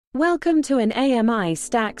Welcome to an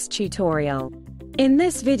aMiSTACX tutorial. In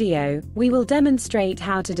this video, we will demonstrate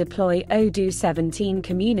how to deploy Odoo 17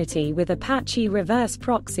 community with Apache reverse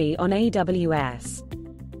proxy on AWS.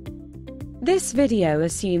 This video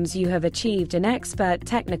assumes you have achieved an expert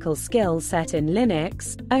technical skill set in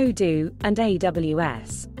Linux, Odoo, and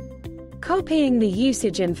AWS. Copying the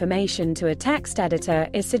usage information to a text editor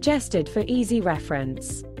is suggested for easy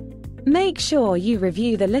reference. Make sure you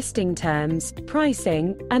review the listing terms,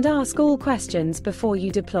 pricing, and ask all questions before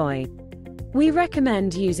you deploy. We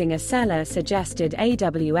recommend using a seller-suggested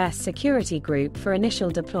AWS security group for initial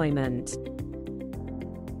deployment.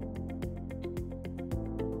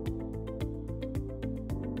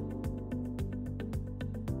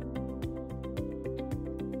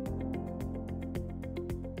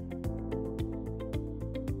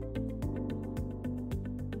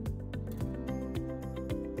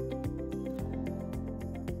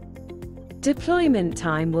 Deployment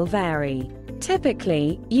time will vary.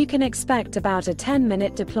 Typically, you can expect about a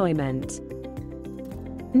 10-minute deployment.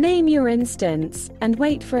 Name your instance, and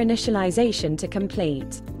wait for initialization to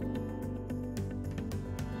complete.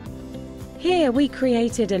 Here we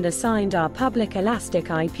created and assigned our public elastic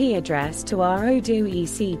IP address to our Odoo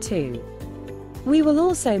EC2. We will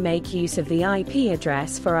also make use of the IP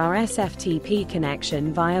address for our SFTP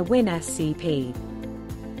connection via WinSCP.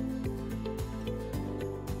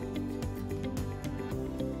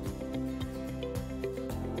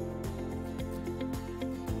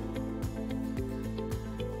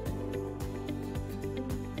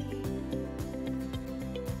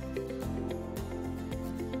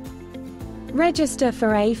 Register for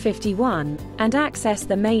A51, and access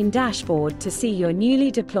the main dashboard to see your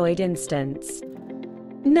newly deployed instance.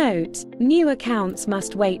 Note, new accounts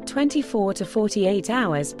must wait 24 to 48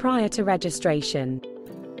 hours prior to registration.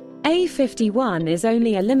 A51 is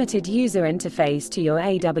only a limited user interface to your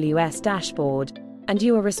AWS dashboard, and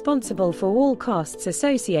you are responsible for all costs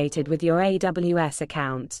associated with your AWS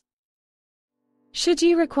account. Should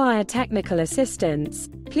you require technical assistance,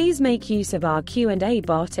 please make use of our Q&A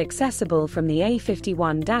bot accessible from the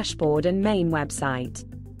A51 dashboard and main website.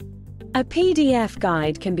 A PDF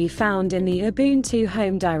guide can be found in the Ubuntu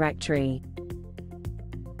home directory.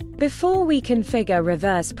 Before we configure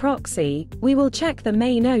reverse proxy, we will check the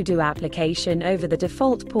main Odoo application over the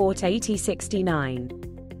default port 8069.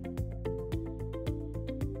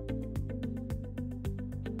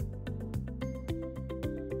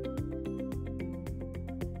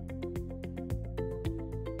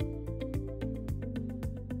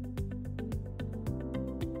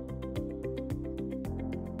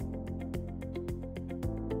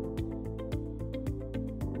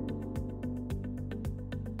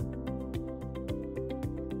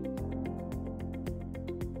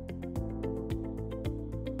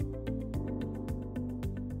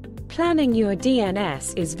 Planning your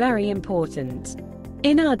DNS is very important.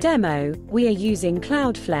 In our demo, we are using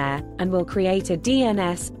Cloudflare, and will create a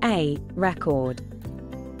DNS-A record.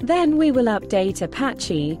 Then we will update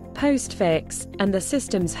Apache, postfix, and the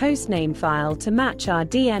system's hostname file to match our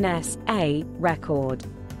DNS-A record.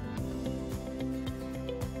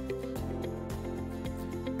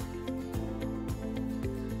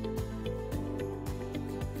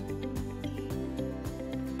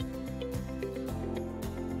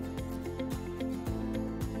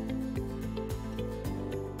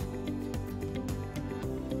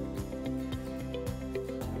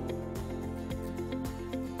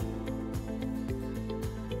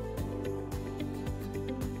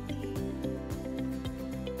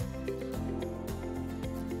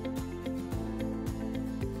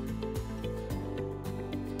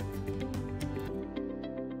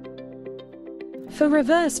 For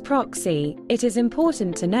reverse proxy, it is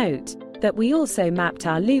important to note that we also mapped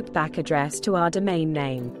our loopback address to our domain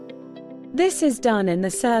name. This is done in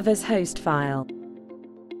the server's host file.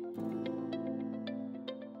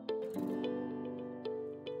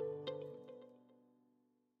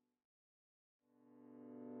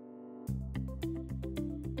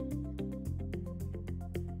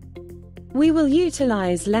 We will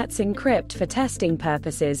utilize Let's Encrypt for testing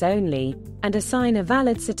purposes only, and assign a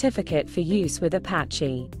valid certificate for use with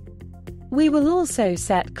Apache. We will also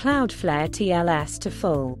set Cloudflare TLS to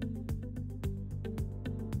full.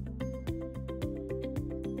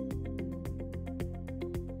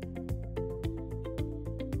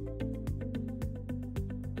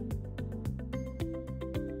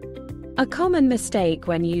 A common mistake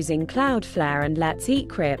when using Cloudflare and Let's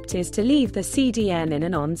Encrypt is to leave the CDN in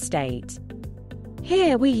an on state.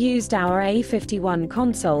 Here we used our A51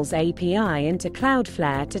 console's API into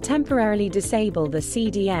Cloudflare to temporarily disable the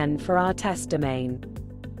CDN for our test domain.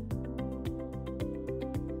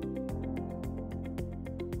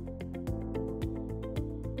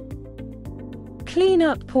 Clean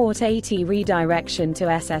up port 80 redirection to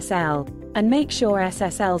SSL, and make sure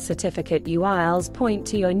SSL certificate URLs point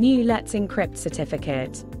to your new Let's Encrypt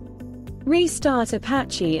certificate. Restart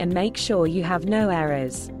Apache and make sure you have no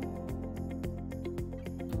errors.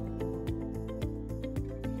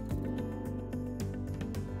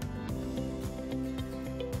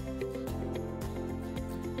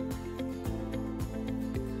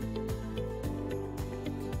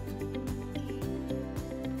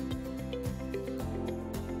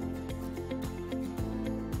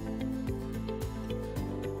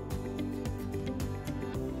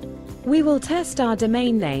 We will test our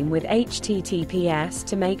domain name with HTTPS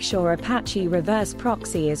to make sure Apache Reverse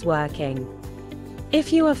Proxy is working.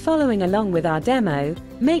 If you are following along with our demo,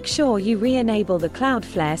 make sure you re-enable the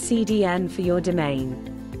Cloudflare CDN for your domain.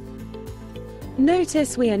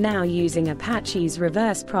 Notice we are now using Apache's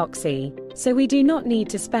Reverse Proxy, so we do not need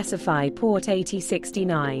to specify port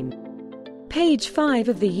 8069. Page 5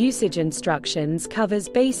 of the usage instructions covers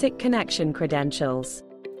basic connection credentials.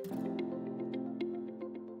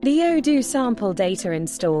 The Odoo sample data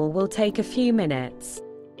install will take a few minutes.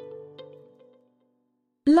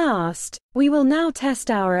 Last, we will now test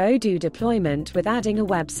our Odoo deployment with adding a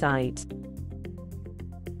website.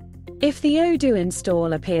 If the Odoo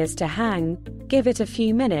install appears to hang, give it a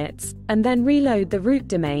few minutes, and then reload the root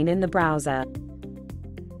domain in the browser.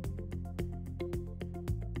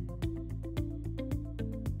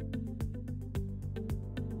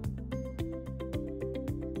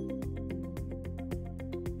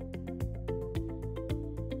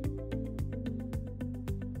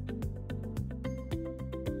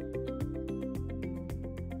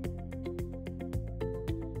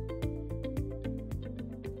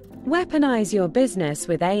 Weaponize your business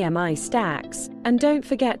with aMiSTACX, and don't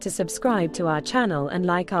forget to subscribe to our channel and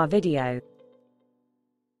like our video.